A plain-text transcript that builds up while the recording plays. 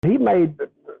He made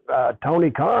Tony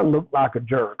Khan look like a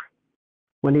jerk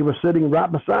when he was sitting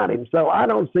right beside him. So I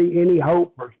don't see any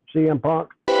hope for CM Punk.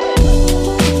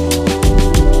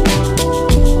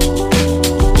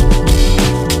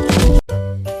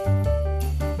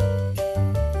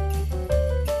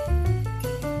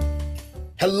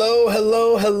 Hello.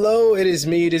 It is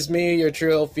me, your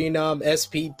trio phenom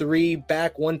SP3,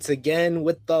 back once again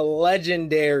with the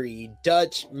legendary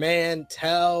Dutch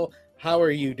Mantell. How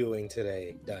are you doing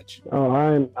today, Dutch? Oh,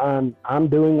 I'm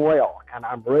doing well, and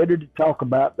I'm ready to talk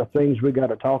about the things we got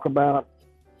to talk about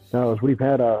because we've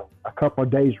had a couple of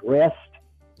days rest.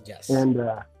 Yes. And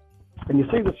you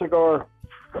see the cigar?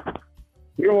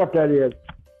 You know what that is?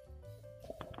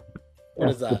 What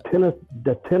is that?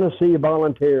 The Tennessee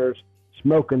Volunteers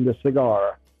smoking the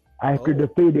cigar after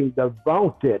defeating the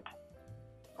vaunted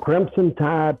Crimson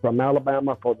Tide from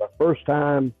Alabama for the first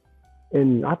time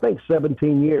in, I think,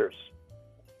 17 years.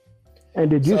 And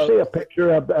did you see a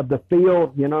picture of the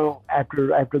field, you know, after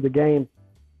the game?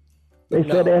 They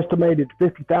said estimated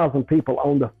 50,000 people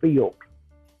on the field.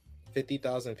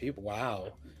 50,000 people?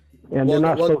 Wow. And they're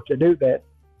not supposed to do that.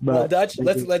 But well, Dutch,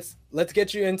 let's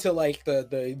get you into like the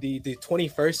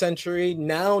 21st century.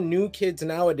 Now, new kids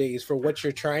nowadays, for what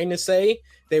you're trying to say,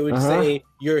 they would say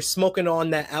you're smoking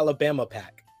on that Alabama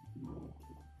pack.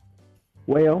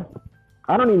 Well,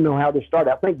 I don't even know how this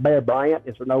started. I think Bear Bryant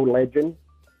is an old legend.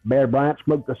 Bear Bryant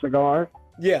smoked the cigar.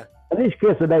 Yeah. And these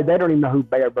kids today, they don't even know who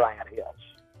Bear Bryant is.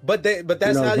 But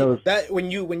that's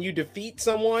when you defeat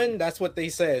someone, that's what they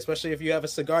say. Especially if you have a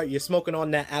cigar, you're smoking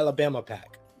on that Alabama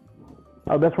pack.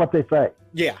 Oh, that's what they say.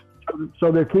 Yeah.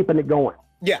 So they're keeping it going.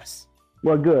 Yes.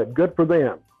 Well, good for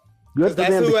them. Good for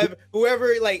them.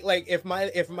 Whoever like if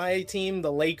my team,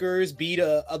 the Lakers, beat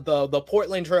the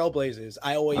Portland Trailblazers,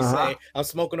 I always say I'm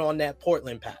smoking on that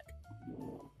Portland pack.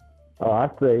 Oh, I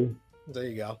see. There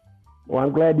you go. Well,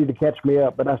 I'm glad you to catch me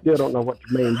up, but I still don't know what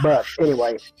you mean. But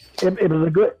anyway, it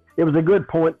was a good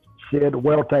point, Sid.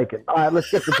 Well taken. All right, let's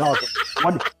get to talking.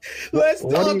 Let's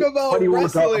talk about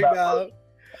wrestling now.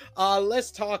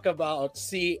 Let's talk about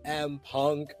CM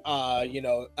Punk.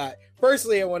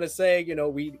 Firstly, I want to say,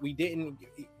 we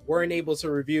weren't able to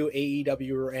review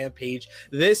AEW Rampage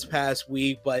this past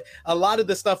week, but a lot of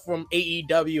the stuff from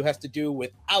AEW has to do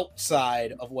with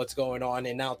outside of what's going on.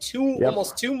 And now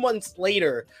almost 2 months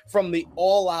later from the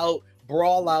all-out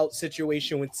brawl-out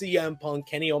situation with CM Punk,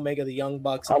 Kenny Omega, the Young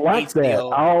Bucks. I like that.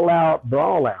 All-out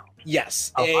brawl-out.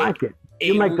 Yes. I like it.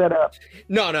 You make that up.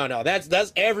 No.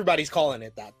 That's everybody's calling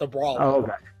it that. The brawl. Oh,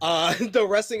 okay. The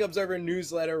Wrestling Observer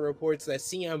newsletter reports that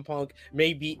CM Punk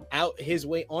may be on his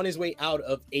way out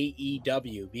of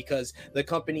AEW because the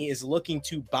company is looking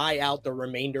to buy out the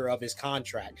remainder of his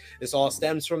contract. This all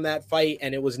stems from that fight,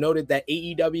 and it was noted that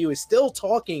AEW is still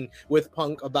talking with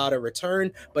Punk about a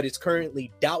return, but it's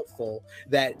currently doubtful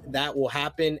that will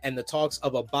happen. And the talks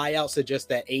of a buyout suggest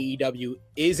that AEW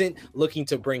isn't looking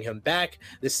to bring him back.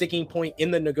 The sticking point in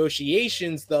the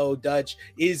negotiations, though, Dutch,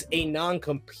 is a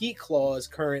non-compete clause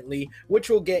currently, which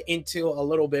we'll get into a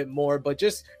little bit more. But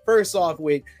just first off,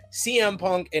 with CM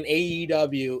Punk and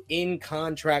AEW in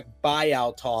contract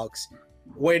buyout talks,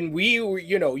 when we were,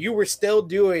 you were still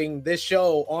doing this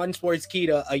show on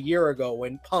Sportskeeda a year ago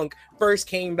when Punk first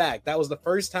came back. That was the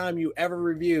first time you ever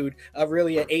reviewed an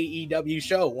AEW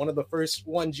show, one of the first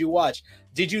ones you watched.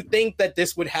 Did you think that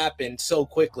this would happen so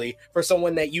quickly for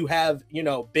someone that you have,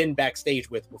 been backstage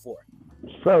with before?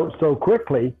 So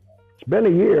quickly? It's been a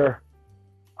year.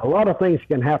 A lot of things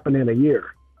can happen in a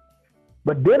year.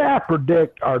 But did I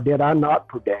predict or did I not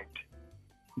predict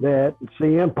that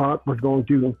CM Punk was going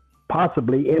to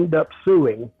possibly end up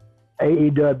suing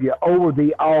AEW over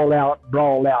the all-out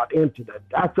brawl-out incident?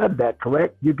 I said that,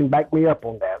 correct? You can back me up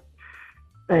on that.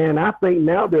 And I think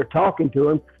now they're talking to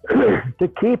him to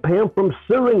keep him from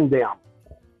suing them.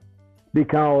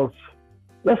 Because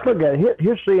let's look at it.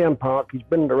 Here's CM Punk. He's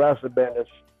been in the wrestling business.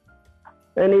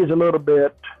 And he's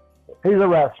a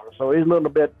wrestler. So he's a little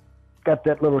bit, got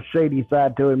that little shady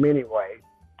side to him anyway,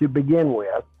 to begin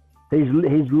with. He's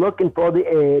looking for the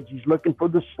edge. He's looking for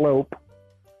the slope.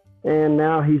 And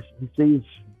now he sees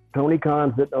Tony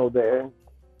Khan sitting over there.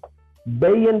 $1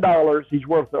 billion. He's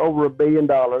worth over $1 billion.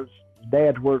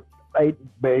 Dad's worth $8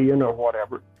 billion or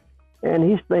whatever. And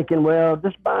he's thinking, well,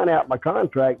 just buying out my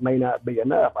contract may not be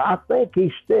enough. I think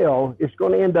it's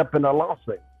going to end up in a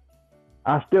lawsuit.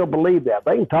 I still believe that.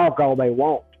 They can talk all they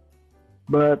want.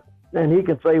 And he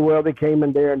can say, well, they came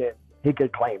in there and he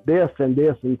could claim this and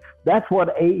this. And that's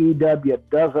what AEW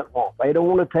doesn't want. They don't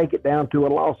want to take it down to a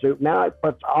lawsuit. Now it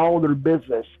puts all their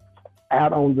business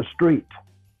out on the street.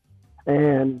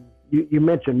 And you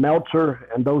mentioned Meltzer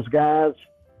and those guys.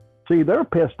 See, they're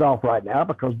pissed off right now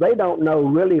because they don't know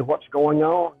really what's going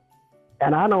on.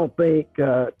 And I don't think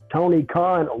Tony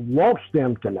Khan wants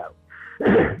them to know.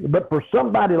 But for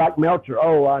somebody like Meltzer,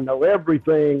 oh, I know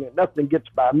everything and nothing gets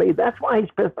by me. That's why he's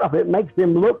pissed off. It makes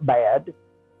him look bad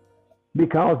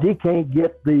because he can't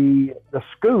get the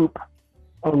scoop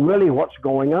on really what's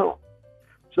going on.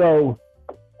 So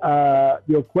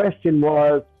your question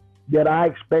was, did I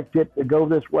expect it to go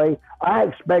this way? I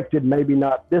expected maybe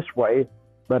not this way,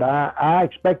 but I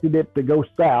expected it to go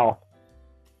south,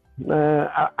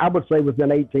 I would say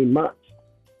within 18 months.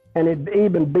 And it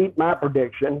even beat my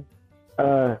prediction.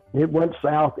 It went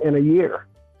south in a year.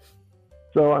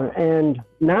 So, and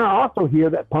now I also hear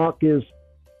that Punk is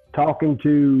talking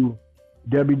to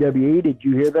WWE. Did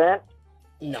you hear that?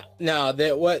 No.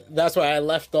 That's why I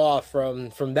left off from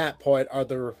that point are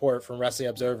the report from Wrestling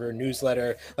Observer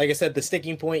newsletter. Like I said, the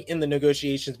sticking point in the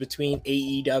negotiations between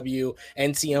AEW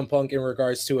and CM Punk in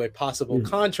regards to a possible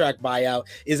contract buyout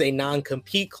is a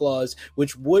non-compete clause,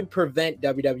 which would prevent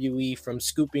WWE from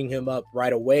scooping him up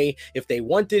right away if they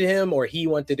wanted him or he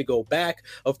wanted to go back.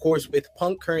 Of course, with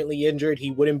Punk currently injured, he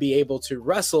wouldn't be able to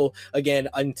wrestle again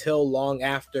until long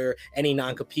after any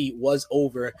non-compete was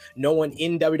over. No one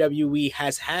in WWE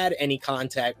has had any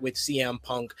contact with CM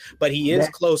Punk, but he is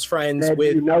close friends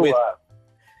with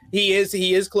he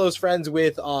is close friends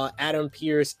with Adam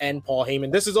Pearce and Paul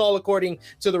Heyman. This is all according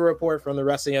to the report from the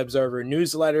Wrestling Observer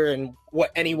newsletter and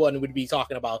what anyone would be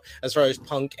talking about as far as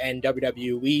Punk and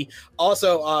WWE.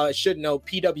 Also, should note,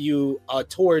 PW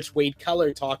Torch, Wade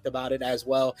Keller, talked about it as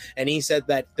well, and he said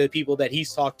that the people that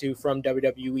he's talked to from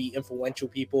WWE, influential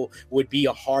people, would be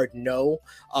a hard no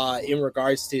in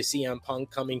regards to CM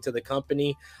Punk coming to the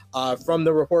company. From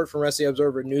the report from Wrestling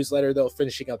Observer newsletter, though,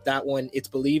 finishing up that one, it's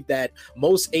believed that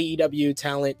most AEW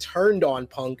talent turned on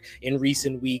Punk in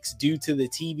recent weeks due to the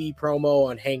TV promo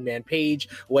on Hangman Page,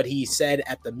 what he said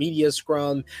at the media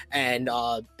scrum, and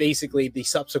basically the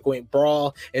subsequent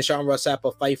brawl. And Sean Ross Sapp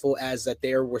Fightful as that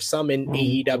there were some in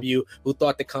AEW who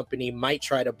thought the company might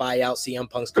try to buy out CM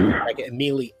Punk's contract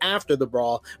immediately after the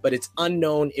brawl, but it's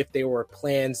unknown if there were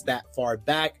plans that far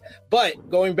back. But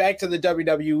going back to the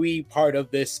WWE part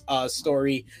of this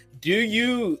story, do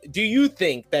you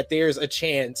think that there's a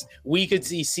chance we could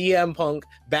see CM Punk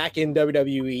back in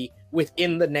WWE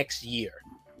within the next year?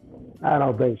 I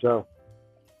don't think so.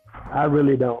 I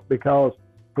really don't, because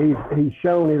he's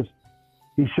shown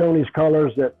his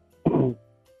colors that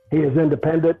he is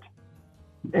independent,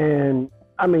 and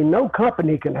I mean, no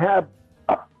company can have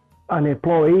an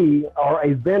employee or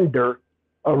a vendor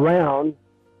around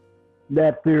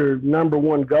that their number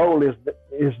one goal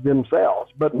is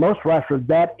themselves. But most wrestlers,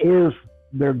 that is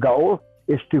their goal,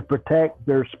 is to protect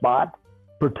their spot,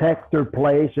 protect their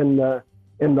place in the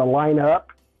lineup.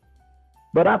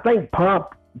 But I think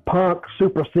Punk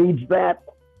supersedes that.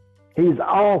 He's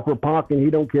all for Punk, and he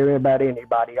don't care about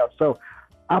anybody else. So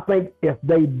I think if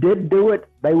they did do it,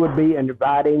 they would be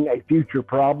inviting a future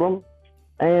problem.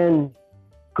 And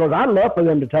because I'd love for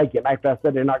them to take him. After I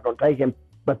said they're not going to take him,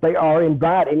 but they are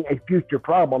inviting a future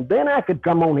problem. Then I could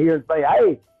come on here and say,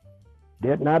 hey,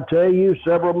 didn't I tell you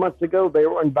several months ago they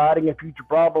were inviting a future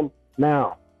problem?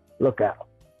 Now, look out.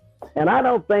 And I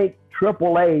don't think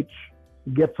Triple H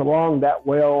gets along that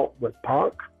well with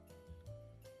Punk.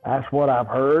 That's what I've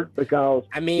heard, because,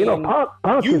 I mean, Punk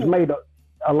has made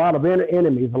a lot of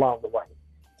enemies along the way.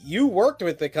 You worked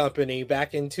with the company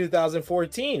back in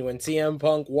 2014 when CM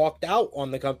Punk walked out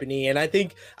on the company, and I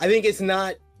think it's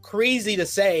not crazy to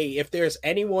say if there's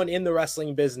anyone in the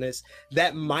wrestling business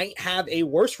that might have a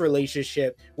worse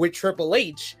relationship with Triple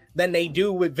H than they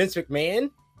do with Vince McMahon,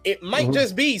 it might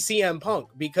just be CM Punk,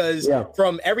 because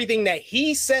from everything that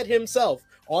he said himself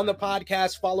on the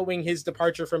podcast following his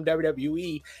departure from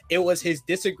WWE, it was his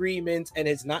disagreements and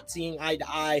his not seeing eye to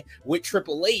eye with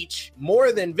Triple H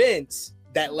more than Vince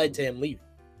that led to him leaving.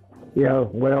 Yeah,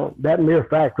 well, that mere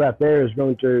fact right there is he's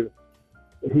going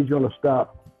to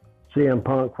stop CM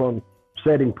Punk from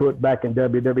setting foot back in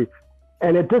WWE.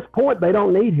 And at this point, they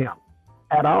don't need him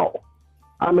at all.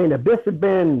 I mean, if this had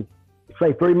been,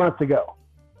 say, 3 months ago,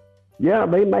 yeah,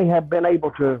 they may have been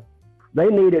able to, they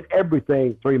needed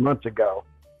everything 3 months ago.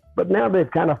 But now they've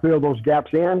kind of filled those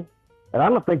gaps in. And I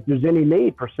don't think there's any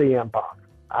need for CM Punk.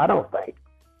 I don't think.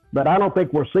 But I don't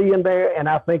think we're seeing there, and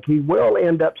I think he will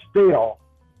end up still.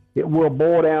 It will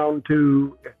boil down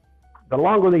to, the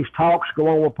longer these talks go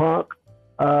on with Punk,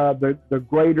 the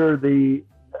greater the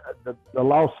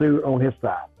lawsuit on his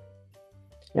side.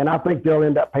 And I think they'll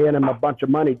end up paying him a bunch of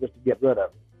money just to get rid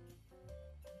of him.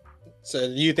 So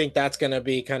do you think that's going to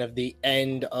be kind of the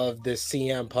end of the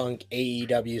CM Punk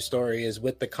AEW story, is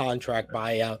with the contract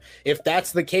buyout? If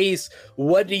that's the case,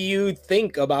 what do you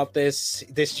think about this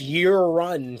year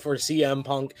run for CM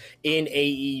Punk in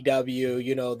AEW?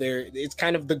 You know, it's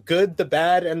kind of the good, the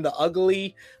bad, and the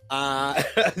ugly.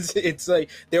 It's like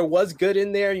there was good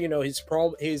in there. You know, his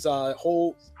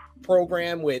whole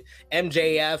program with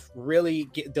MJF really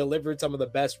delivered some of the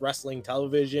best wrestling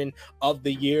television of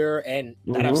the year, and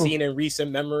that I've seen in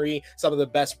recent memory. Some of the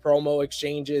best promo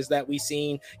exchanges that we've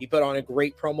seen. He put on a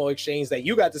great promo exchange that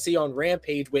you got to see on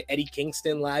Rampage with Eddie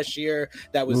Kingston last year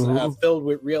that was filled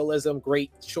with realism.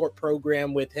 Great short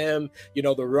program with him, you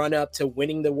know, the run up to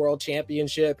winning the world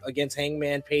championship against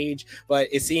Hangman Page. But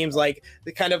it seems like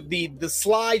the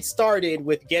slide started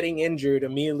with getting injured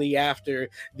immediately after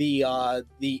the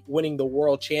winning the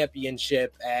world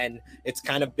championship, and it's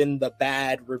kind of been the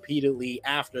bad repeatedly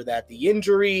after that. The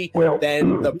injury,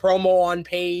 then the promo on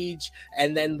Page,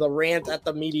 and then the rant at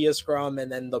the media scrum, and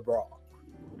then the brawl.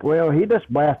 Well, he just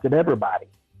blasted everybody,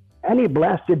 and he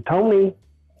blasted Tony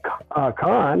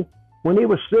Khan when he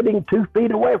was sitting 2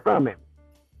 feet away from him,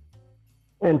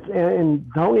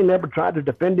 and Tony never tried to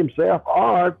defend himself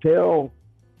or tell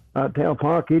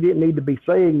Punk he didn't need to be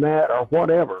saying that or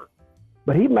whatever.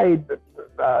 But he made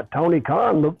Tony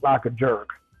Khan look like a jerk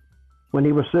when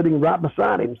he was sitting right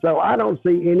beside him. So I don't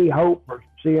see any hope for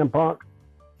CM Punk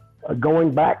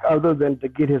going back other than to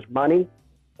get his money.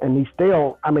 And he's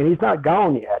not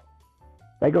gone yet.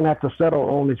 They're going to have to settle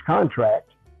on his contract.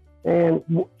 And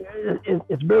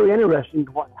it's very interesting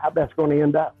how that's going to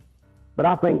end up. But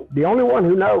I think the only one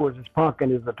who knows is Punk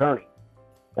and his attorney.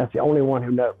 That's the only one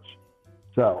who knows.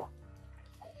 So,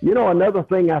 you know, another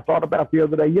thing I thought about the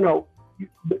other day, you know,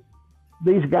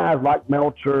 these guys like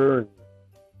Meltzer and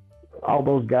all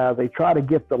those guys, they try to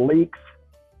get the leaks.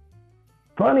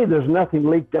 Funny, there's nothing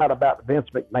leaked out about Vince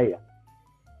McMahon.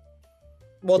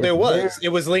 Well,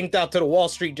 it was linked out to the Wall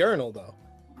Street Journal, though.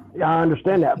 Yeah, I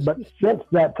understand that. But since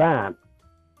that time,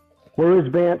 where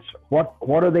is Vince?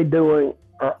 What are they doing,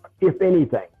 or if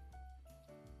anything?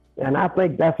 And I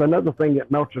think that's another thing that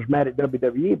Meltzer's mad at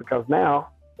WWE, because now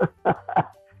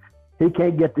he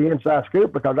can't get the inside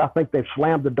scoop, because I think they've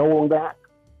slammed the door on that.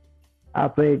 I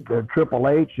think Triple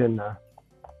H and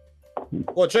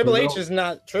Triple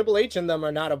H and them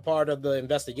are not a part of the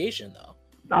investigation, though.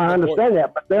 I understand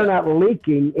that, but they're not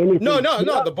leaking anything. No.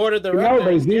 The board of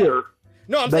directors. They hear.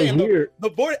 No, I'm saying the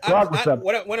board.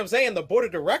 What I'm saying, the board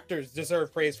of directors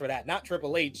deserve praise for that, not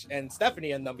Triple H and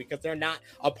Stephanie and them, because they're not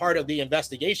a part of the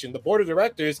investigation. The board of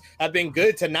directors have been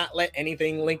good to not let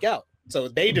anything leak out, so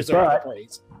they deserve the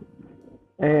praise.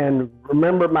 And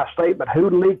remember my statement: who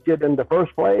leaked it in the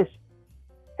first place?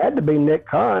 Had to be Nick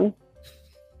Khan,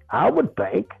 I would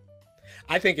think.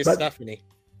 I think it's Stephanie.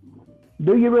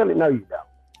 Do you really? No, you don't.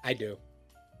 I do.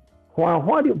 Why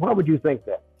would you think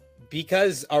that?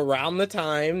 Because around the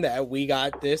time that we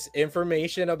got this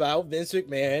information about Vince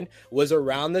McMahon was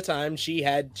around the time she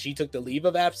took the leave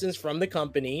of absence from the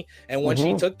company. And when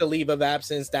she took the leave of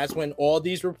absence, that's when all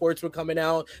these reports were coming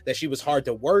out that she was hard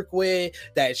to work with,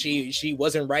 that she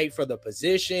wasn't right for the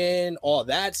position, all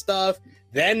that stuff.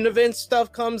 Then the Vince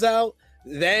stuff comes out.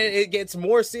 Then it gets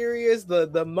more serious.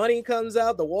 The money comes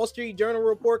out. The Wall Street Journal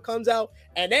report comes out.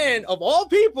 And then, of all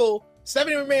people,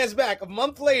 Stephanie McMahon's back a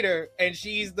month later, and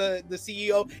she's the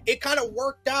CEO. It kind of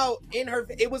worked out in her.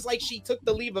 It was like she took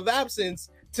the leave of absence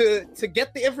to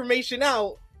get the information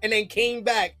out, and then came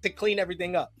back to clean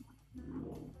everything up.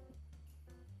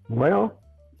 Well,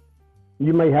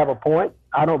 you may have a point.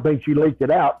 I don't think she leaked it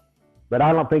out, but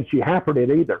I don't think she hampered it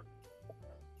either.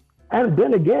 And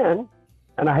then again,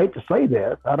 and I hate to say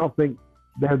this, I don't think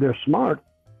they're smart.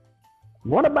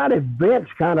 What about if Vince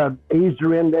kind of eased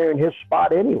her in there in his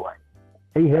spot anyway?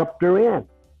 He helped her in.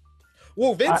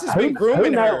 Well, Vince has been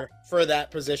grooming her for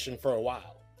that position for a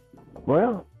while.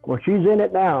 Well, she's in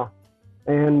it now,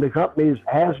 and the company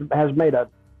has made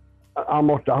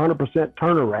almost 100%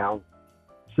 turnaround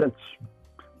since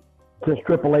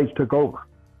Triple H took over.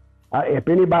 If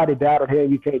anybody doubted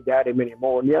him, you can't doubt him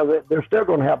anymore. And yeah, they're still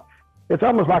going to have. It's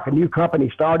almost like a new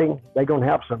company starting. They're going to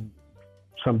have some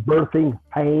birthing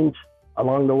pains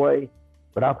along the way,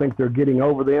 but I think they're getting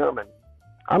over them, and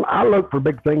I look for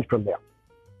big things from them.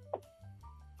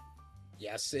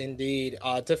 Yes, indeed.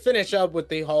 To finish up with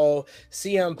the whole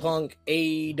CM Punk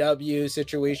AEW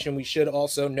situation, we should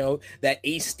also note that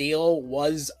Ace Steel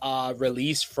was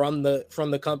released from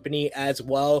the company as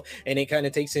well, and it kind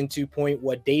of takes into point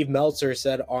what Dave Meltzer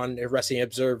said on Wrestling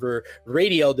Observer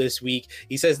Radio this week.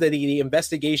 He says that the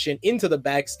investigation into the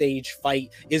backstage fight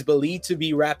is believed to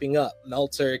be wrapping up.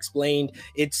 Meltzer explained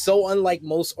it's so unlike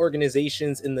most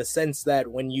organizations in the sense that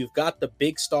when you've got the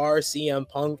big star CM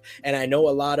Punk, and I know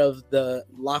a lot of the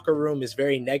locker room is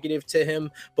very negative to him,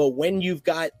 but when you've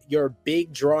got your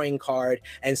big drawing card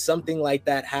and something like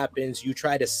that happens, you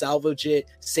try to salvage it,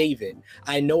 save it.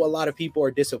 I know a lot of people are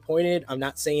disappointed. I'm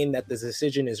not saying that the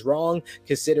decision is wrong,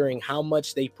 considering how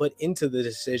much they put into the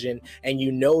decision, and you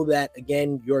know that,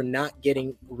 again, you're not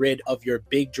getting rid of your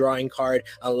big drawing card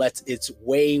unless it's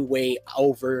way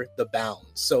over the bounds.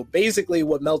 So basically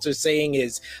what Meltzer's saying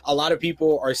is a lot of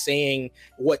people are saying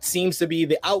what seems to be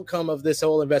the outcome of this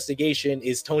whole investigation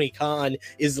is Tony Khan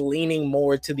is leaning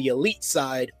more to the elite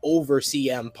side over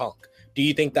CM Punk. Do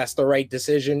you think that's the right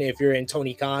decision if you're in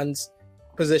Tony Khan's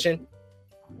position?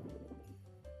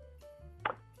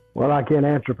 Well, I can't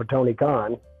answer for Tony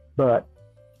Khan, but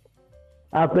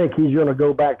I think he's going to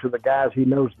go back to the guys he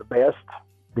knows the best,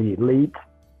 the elite,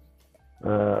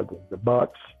 the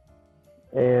Bucks,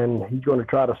 and he's going to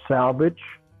try to salvage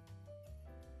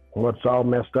what's all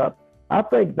messed up. I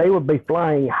think they would be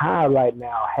flying high right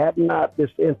now had not this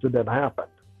incident happened.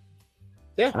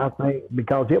 Yeah. I think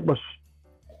because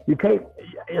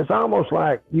it's almost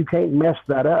like you can't mess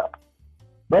that up.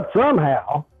 But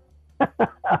somehow,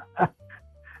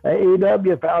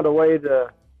 AEW found a way to,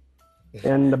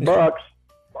 and the Bucks,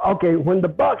 okay, when the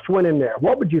Bucks went in there,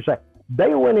 what would you say?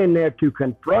 They went in there to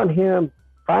confront him,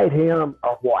 fight him,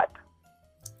 or what?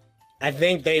 I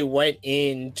think they went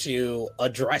in to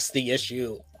address the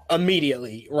issue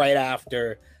immediately right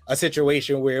after a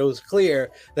situation where it was clear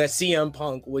that CM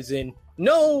Punk was in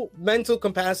no mental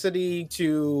capacity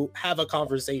to have a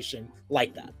conversation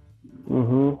like that.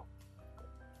 Mm-hmm.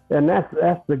 And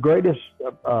that's the greatest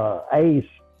ace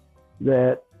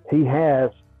that he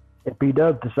has, if he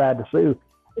does decide to sue,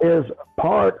 is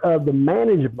part of the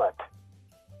management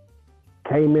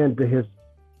came into his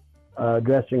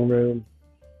dressing room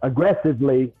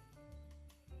aggressively,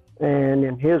 and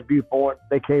in his viewpoint,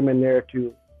 they came in there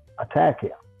to attack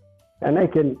him. And they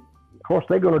can, of course,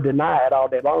 they're going to deny it all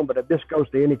day long, but if this goes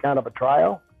to any kind of a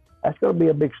trial, that's going to be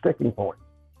a big sticking point.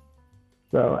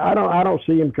 So I don't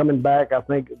see him coming back. I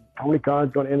think Tony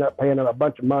Khan's going to end up paying him a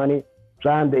bunch of money,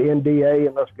 sign the NDA,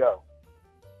 and let's go.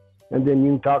 And then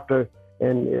you can talk to,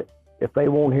 and if they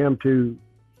want him to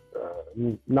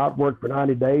not work for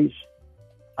 90 days,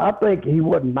 I think he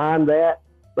wouldn't mind that.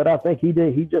 But I think he's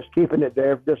just keeping it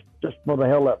there just for the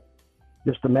hell of it,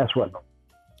 just to mess with them.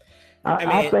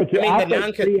 I think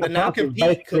the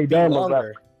non-compete could be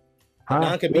longer. The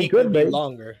non-compete could be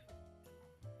longer.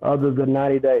 Other than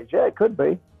 90 days. Yeah, it could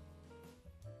be.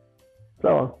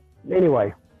 So,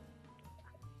 anyway,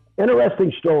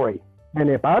 interesting story. And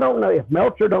if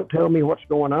Meltzer don't tell me what's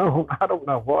going on, I don't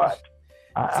know what.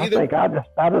 I think I just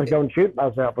go and shoot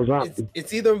myself or something.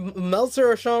 It's either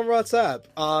Meltzer or Sean Ross Sapp,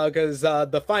 because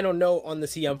the final note on the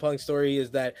CM Punk story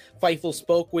is that Fightful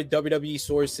spoke with WWE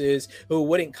sources who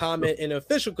wouldn't comment in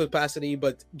official capacity,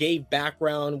 but gave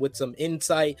background with some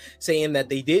insight, saying that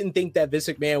they didn't think that Vince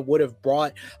McMahon would have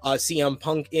brought CM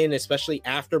Punk in, especially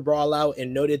after Brawl Out,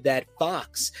 and noted that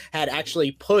Fox had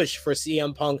actually pushed for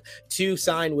CM Punk to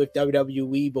sign with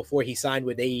WWE before he signed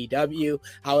with AEW.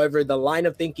 However, the line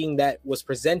of thinking that was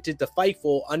presented to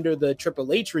Fightful under the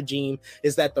Triple H regime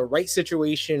is that the right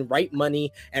situation, right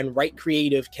money, and right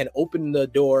creative can open the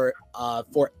door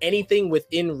for anything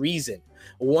within reason.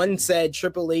 One said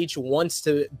Triple H wants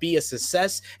to be a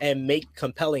success and make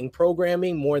compelling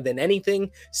programming more than anything.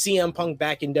 CM Punk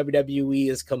back in WWE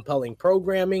is compelling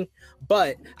programming,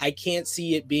 but I can't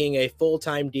see it being a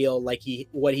full-time deal like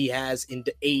what he has in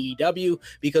AEW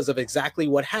because of exactly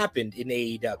what happened in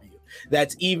AEW.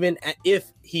 That's even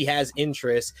if he has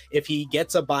interest, if he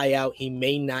gets a buyout, he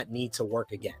may not need to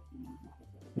work again.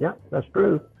 Yeah, that's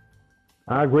true.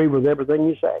 I agree with everything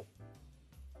you say.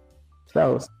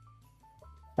 So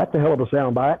that's a hell of a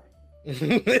soundbite.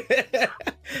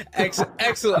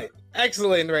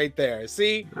 Excellent right there.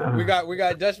 See, we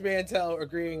got Dutch Mantel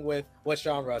agreeing with what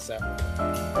Sean Ross said.